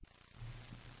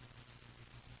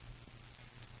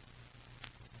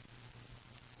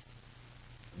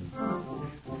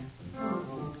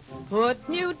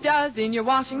New Does in your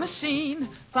washing machine.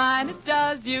 Finest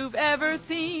Does you've ever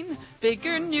seen.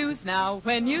 Bigger news now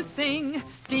when you sing.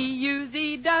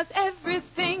 D-U-Z does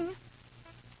everything.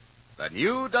 The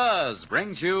new Does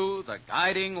brings you The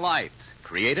Guiding Light,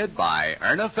 created by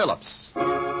Erna Phillips.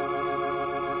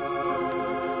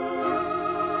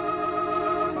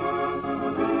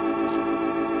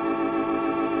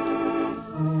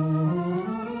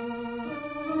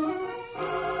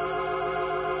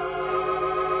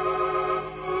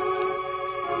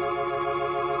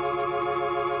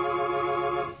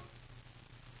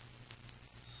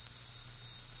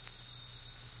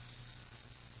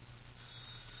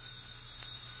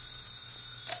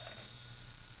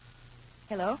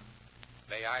 Hello?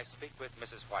 May I speak with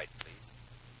Mrs. White,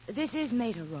 please? This is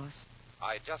Mater, Ross.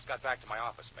 I just got back to my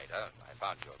office, Maida. I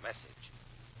found your message.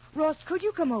 Ross, could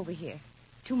you come over here?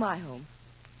 To my home.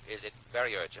 Is it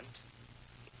very urgent?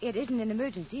 It isn't an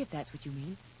emergency, if that's what you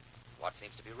mean. What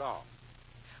seems to be wrong?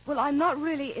 Well, I'm not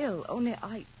really ill, only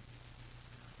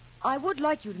I would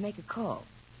like you to make a call.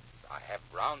 I have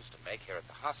rounds to make here at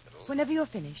the hospital. Whenever you're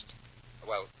finished.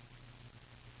 Well,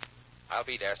 I'll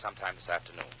be there sometime this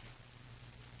afternoon.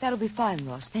 That'll be fine,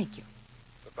 Ross. Thank you.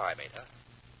 Goodbye, Maida.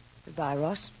 Goodbye,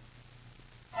 Ross.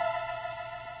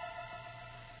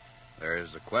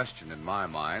 There's a question in my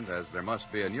mind, as there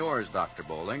must be in yours, Dr.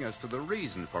 Bowling, as to the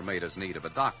reason for Maida's need of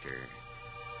a doctor.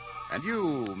 And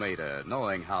you, Maida,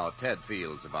 knowing how Ted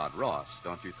feels about Ross,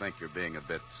 don't you think you're being a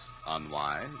bit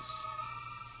unwise?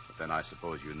 But then I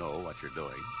suppose you know what you're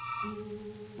doing.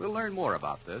 We'll learn more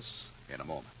about this in a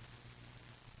moment.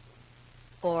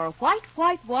 For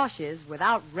white washes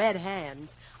without red hands,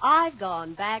 I've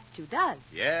gone back to Does.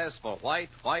 Yes, for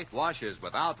white washes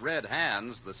without red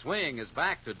hands, the swing is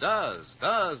back to Does.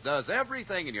 Does does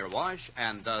everything in your wash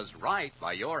and does right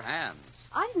by your hands.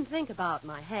 I didn't think about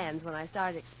my hands when I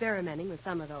started experimenting with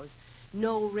some of those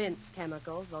no-rinse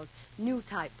chemicals, those new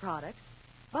type products.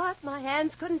 But my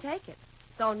hands couldn't take it.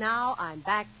 So now I'm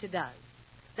back to Does.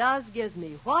 Does gives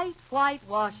me white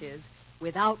washes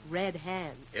without red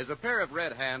hands. Is a pair of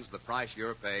red hands the price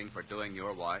you're paying for doing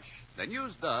your wash? Then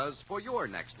use Does for your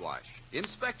next wash.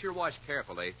 Inspect your wash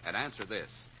carefully and answer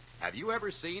this. Have you ever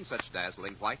seen such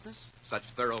dazzling whiteness, such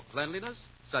thorough cleanliness,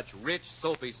 such rich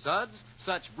soapy suds,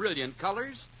 such brilliant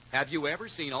colors? Have you ever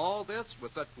seen all this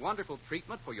with such wonderful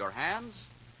treatment for your hands?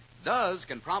 Does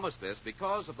can promise this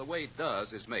because of the way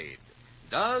Does is made.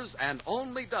 Does and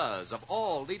only Does of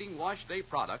all leading wash day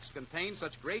products contain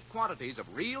such great quantities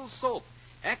of real soap,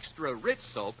 extra rich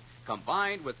soap,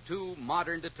 combined with 2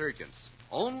 modern detergents.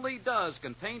 Only Does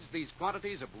contains these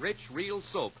quantities of rich, real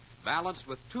soap balanced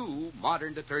with 2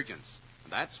 modern detergents.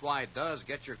 That's why Does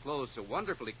gets your clothes so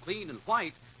wonderfully clean and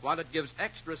white, while it gives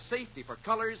extra safety for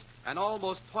colors and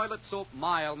almost toilet soap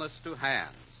mildness to hands.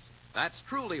 That's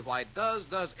truly why Does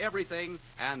does everything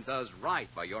and does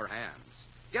right by your hands.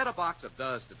 Get a box of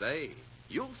Does today.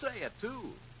 You'll say it,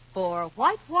 too. For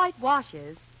white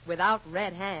washes without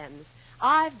red hands,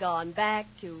 I've gone back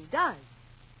to Does.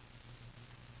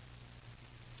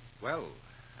 Well,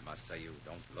 I must say you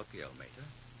don't look ill, Maida.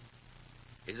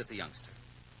 Is it the youngster?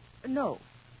 No.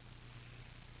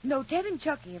 No, Ted and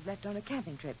Chucky have left on a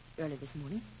camping trip early this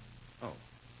morning. Oh.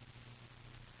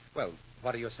 Well,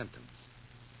 what are your symptoms?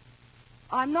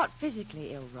 I'm not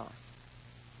physically ill, Ross.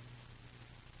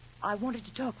 I wanted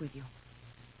to talk with you.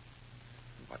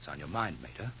 What's on your mind,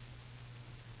 Maida?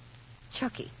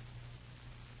 Chucky.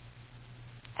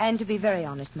 And to be very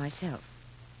honest myself,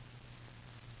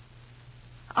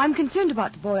 I'm concerned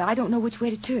about the boy. I don't know which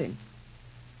way to turn.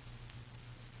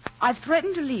 I've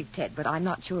threatened to leave Ted, but I'm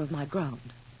not sure of my ground.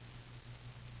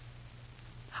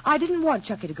 I didn't want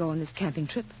Chucky to go on this camping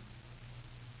trip.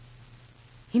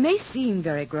 He may seem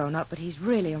very grown up, but he's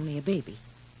really only a baby.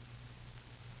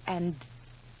 And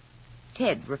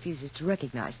Ted refuses to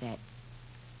recognize that.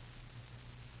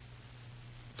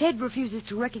 Ted refuses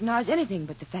to recognize anything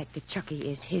but the fact that Chucky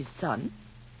is his son.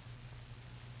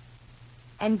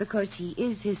 And because he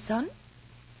is his son,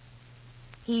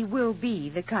 he will be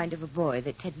the kind of a boy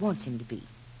that Ted wants him to be.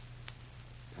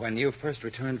 When you first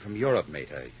returned from Europe,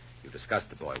 Maida, you discussed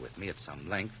the boy with me at some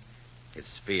length. His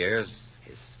fears,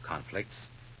 his conflicts,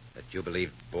 that you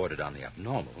believed bordered on the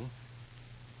abnormal.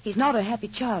 He's not a happy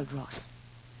child, Ross.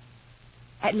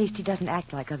 At least he doesn't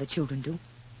act like other children do.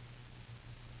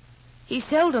 He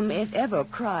seldom, if ever,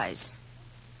 cries.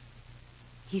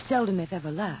 He seldom, if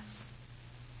ever, laughs.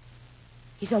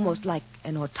 He's almost like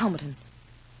an automaton.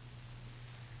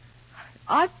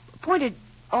 I've pointed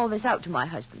all this out to my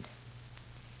husband.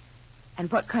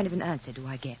 And what kind of an answer do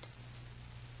I get?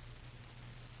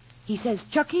 He says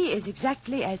Chucky is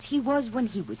exactly as he was when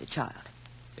he was a child.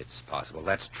 It's possible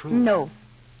that's true. No.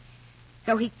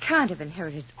 No, he can't have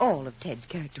inherited all of Ted's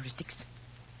characteristics.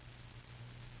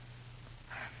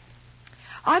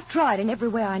 I've tried in every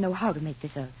way I know how to make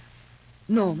this a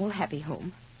normal, happy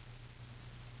home.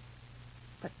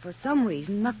 But for some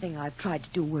reason, nothing I've tried to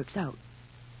do works out.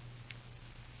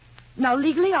 Now,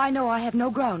 legally, I know I have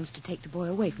no grounds to take the boy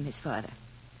away from his father.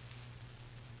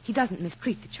 He doesn't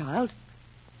mistreat the child,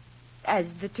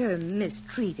 as the term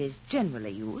mistreat is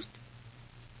generally used.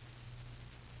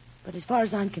 But as far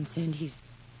as I'm concerned, he's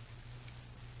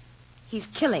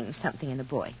killing something in the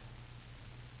boy.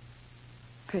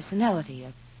 Personality,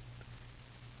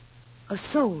 a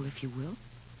soul, if you will.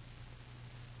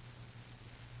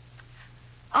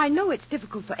 I know it's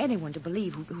difficult for anyone to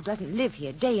believe who doesn't live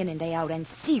here day in and day out and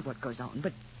see what goes on,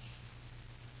 but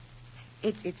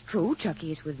it's true.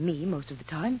 Chucky is with me most of the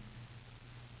time.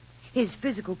 His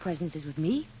physical presence is with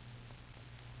me.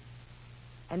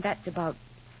 And that's about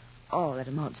all it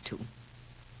amounts to.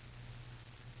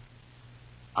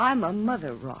 I'm a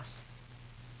mother, Ross.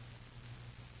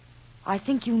 I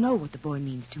think you know what the boy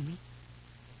means to me.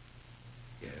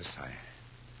 Yes, I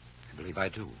believe I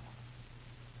do.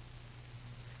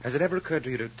 Has it ever occurred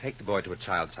to you to take the boy to a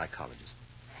child psychologist?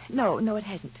 No, it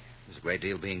hasn't. There's a great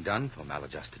deal being done for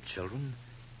maladjusted children.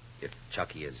 If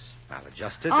Chucky is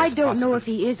maladjusted... I don't know if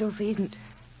he is or if he isn't.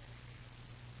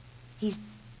 He's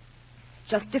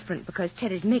just different because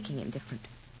Ted is making him different.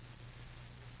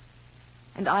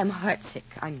 And I'm heartsick.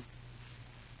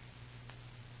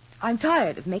 I'm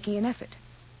tired of making an effort.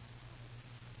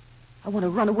 I want to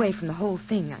run away from the whole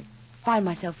thing. I find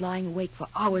myself lying awake for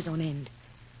hours on end.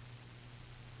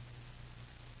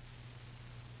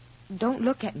 Don't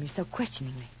look at me so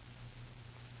questioningly.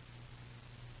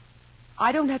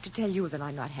 I don't have to tell you that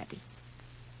I'm not happy.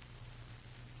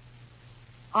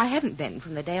 I haven't been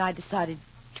from the day I decided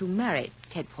to marry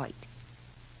Ted White.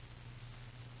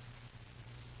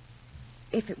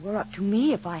 If it were up to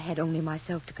me, if I had only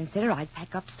myself to consider, I'd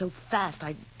pack up so fast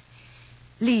I'd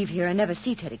leave here and never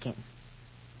see Ted again.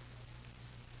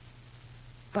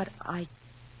 But I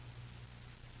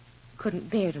couldn't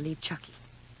bear to leave Chucky.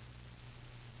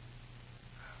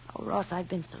 Oh, Ross, I've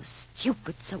been so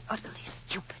stupid, so utterly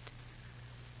stupid.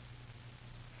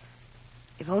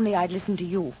 If only I'd listened to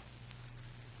you.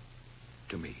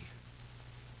 To me?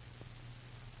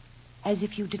 As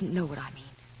if you didn't know what I mean.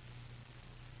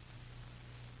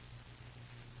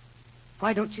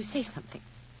 Why don't you say something?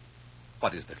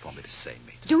 What is there for me to say,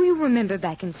 mate? Do you remember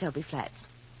back in Selby Flats?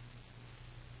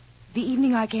 The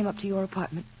evening I came up to your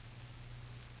apartment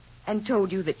and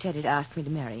told you that Ted had asked me to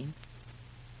marry him?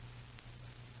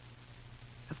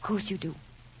 Of course you do.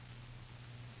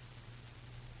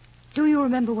 Do you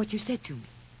remember what you said to me?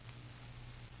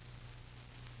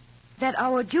 That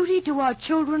our duty to our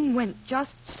children went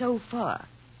just so far.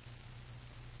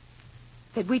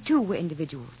 That we too were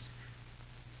individuals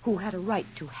who had a right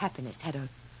to happiness, had a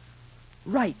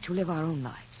right to live our own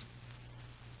lives.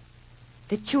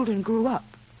 That children grew up.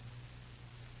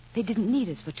 They didn't need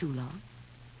us for too long.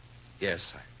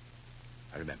 Yes,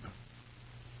 I remember.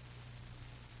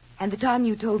 And the time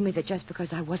you told me that just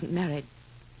because I wasn't married,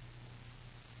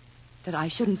 that I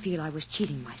shouldn't feel I was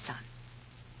cheating my son.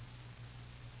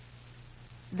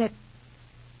 That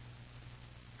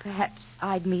perhaps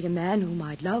I'd meet a man whom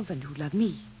I'd love and who'd love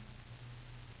me.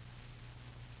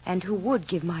 And who would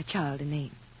give my child a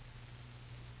name.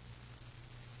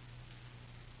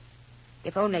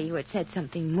 If only you had said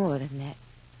something more than that.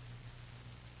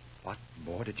 What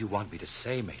more did you want me to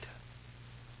say, Mater?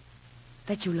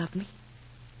 That you love me.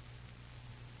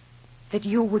 That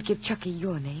you would give Chucky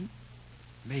your name.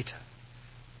 Mater,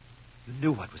 you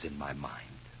knew what was in my mind.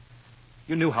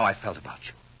 You knew how I felt about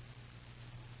you.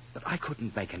 But I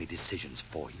couldn't make any decisions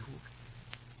for you.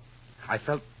 I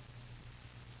felt...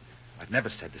 I've never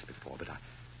said this before, but I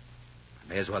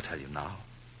may as well tell you now.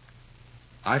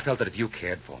 I felt that if you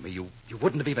cared for me, you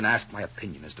wouldn't have even asked my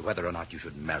opinion as to whether or not you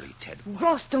should marry Ted White.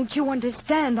 Ross, don't you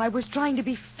understand? I was trying to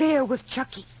be fair with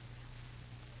Chucky.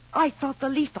 I thought the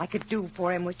least I could do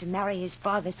for him was to marry his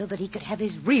father so that he could have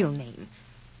his real name.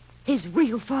 His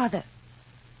real father.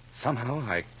 Somehow,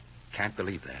 I can't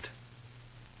believe that.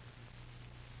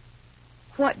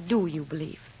 What do you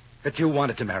believe? That you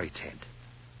wanted to marry Ted.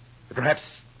 That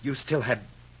perhaps you still had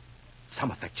some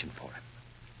affection for him.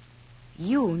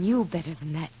 You knew better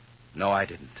than that. No, I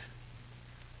didn't.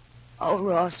 Oh,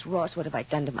 Ross, what have I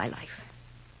done to my life?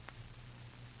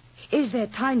 Is there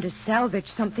time to salvage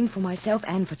something for myself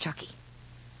and for Chucky?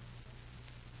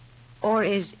 Or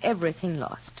is everything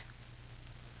lost?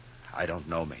 I don't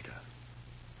know, Mater.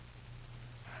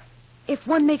 If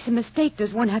one makes a mistake,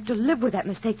 does one have to live with that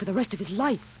mistake for the rest of his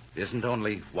life? It isn't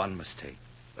only one mistake,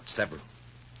 but several.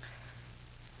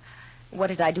 What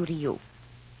did I do to you?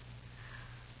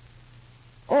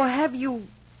 Or have you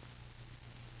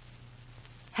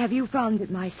found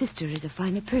that my sister is a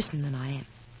finer person than I am?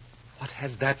 What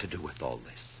has that to do with all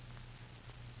this?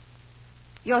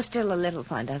 You're still a little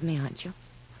fond of me, aren't you?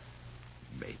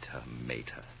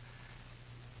 Mater.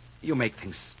 You make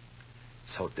things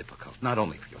so difficult, not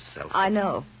only for yourself. I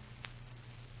know.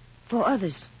 For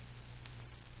others.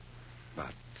 But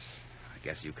I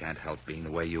guess you can't help being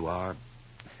the way you are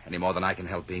any more than I can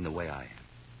help being the way I am.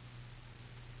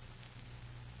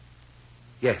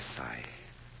 Yes,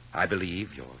 I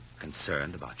believe you're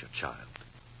concerned about your child.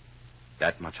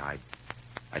 That much I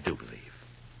do believe.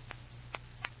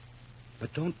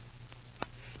 But don't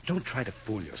try to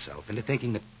fool yourself into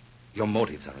thinking that your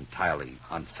motives are entirely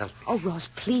unselfish. Oh, Ross,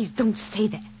 please don't say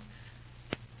that.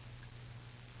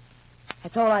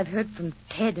 That's all I've heard from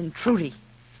Ted and Trudy.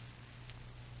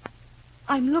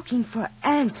 I'm looking for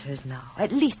answers now,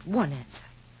 at least one answer.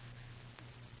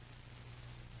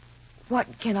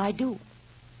 What can I do?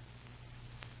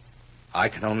 I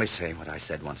can only say what I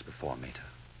said once before, Mater.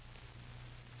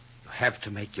 You have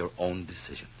to make your own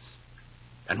decisions.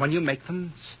 And when you make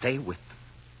them, stay with them.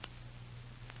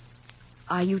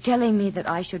 Are you telling me that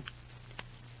I should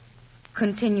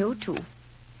continue to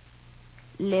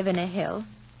live in a hell?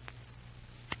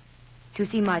 To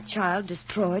see my child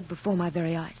destroyed before my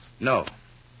very eyes? No.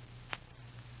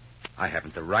 I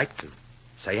haven't the right to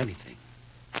say anything.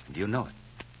 And you know it.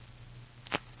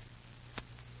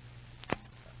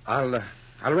 I'll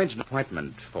arrange an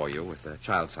appointment for you with a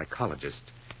child psychologist.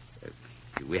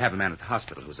 We have a man at the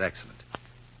hospital who's excellent.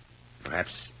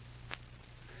 Perhaps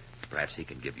he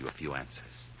can give you a few answers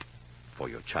for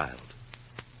your child.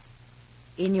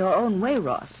 In your own way,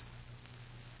 Ross.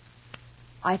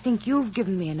 I think you've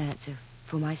given me an answer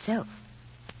for myself.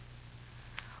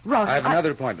 Ross, I have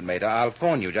another appointment, Mater. I'll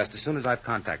phone you just as soon as I've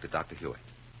contacted Dr. Hewitt.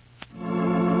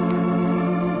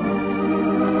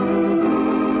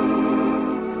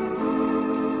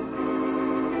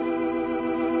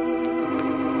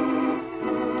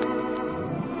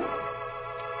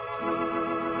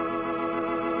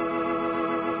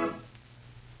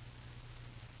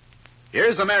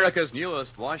 Here's America's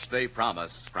newest wash day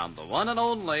promise from the one and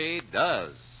only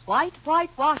Does. White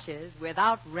washes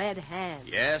without red hands.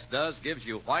 Yes, Does gives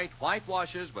you white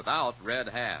washes without red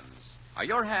hands. Are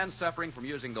your hands suffering from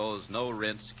using those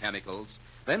no-rinse chemicals?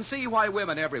 Then see why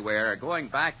women everywhere are going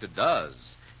back to Does.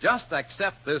 Just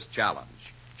accept this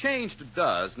challenge. Change to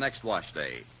Does next wash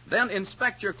day. Then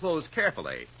inspect your clothes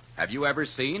carefully. Have you ever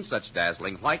seen such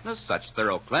dazzling whiteness, such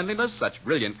thorough cleanliness, such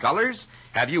brilliant colors?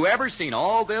 Have you ever seen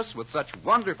all this with such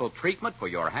wonderful treatment for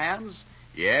your hands?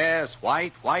 Yes,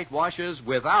 white washes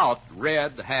without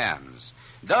red hands.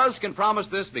 Does can promise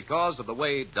this because of the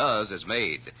way Does is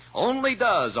made. Only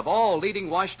Does of all leading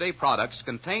wash day products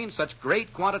contain such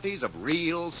great quantities of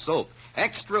real soap,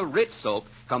 extra rich soap,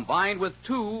 combined with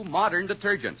 2 modern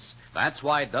detergents. That's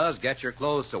why Does gets your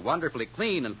clothes so wonderfully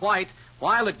clean and white,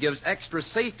 while it gives extra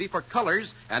safety for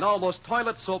colors and almost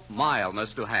toilet soap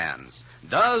mildness to hands.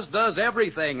 Does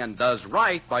everything and does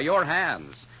right by your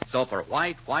hands. So for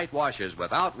white washes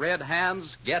without red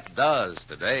hands, get Does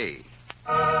today.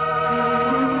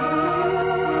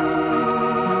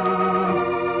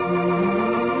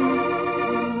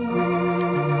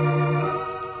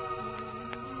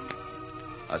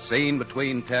 A scene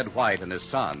between Ted White and his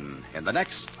son in the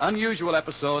next unusual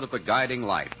episode of The Guiding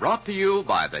Light, brought to you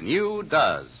by the new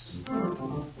Does.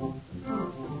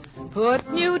 Put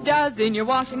new Does in your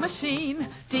washing machine.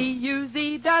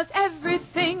 D-U-Z does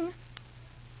everything.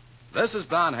 This is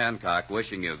Don Hancock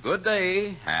wishing you good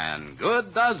day and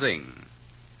good dozzing.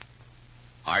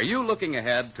 Are you looking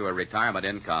ahead to a retirement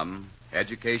income,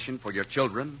 education for your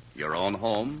children, your own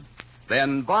home?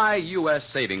 Then buy U.S.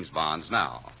 savings bonds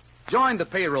now. Join the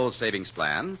payroll savings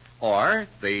plan or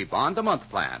the bond-a-month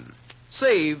plan.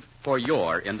 Save for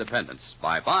your independence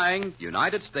by buying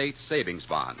United States savings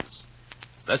bonds.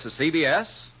 This is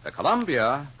CBS, the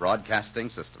Columbia Broadcasting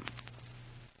System.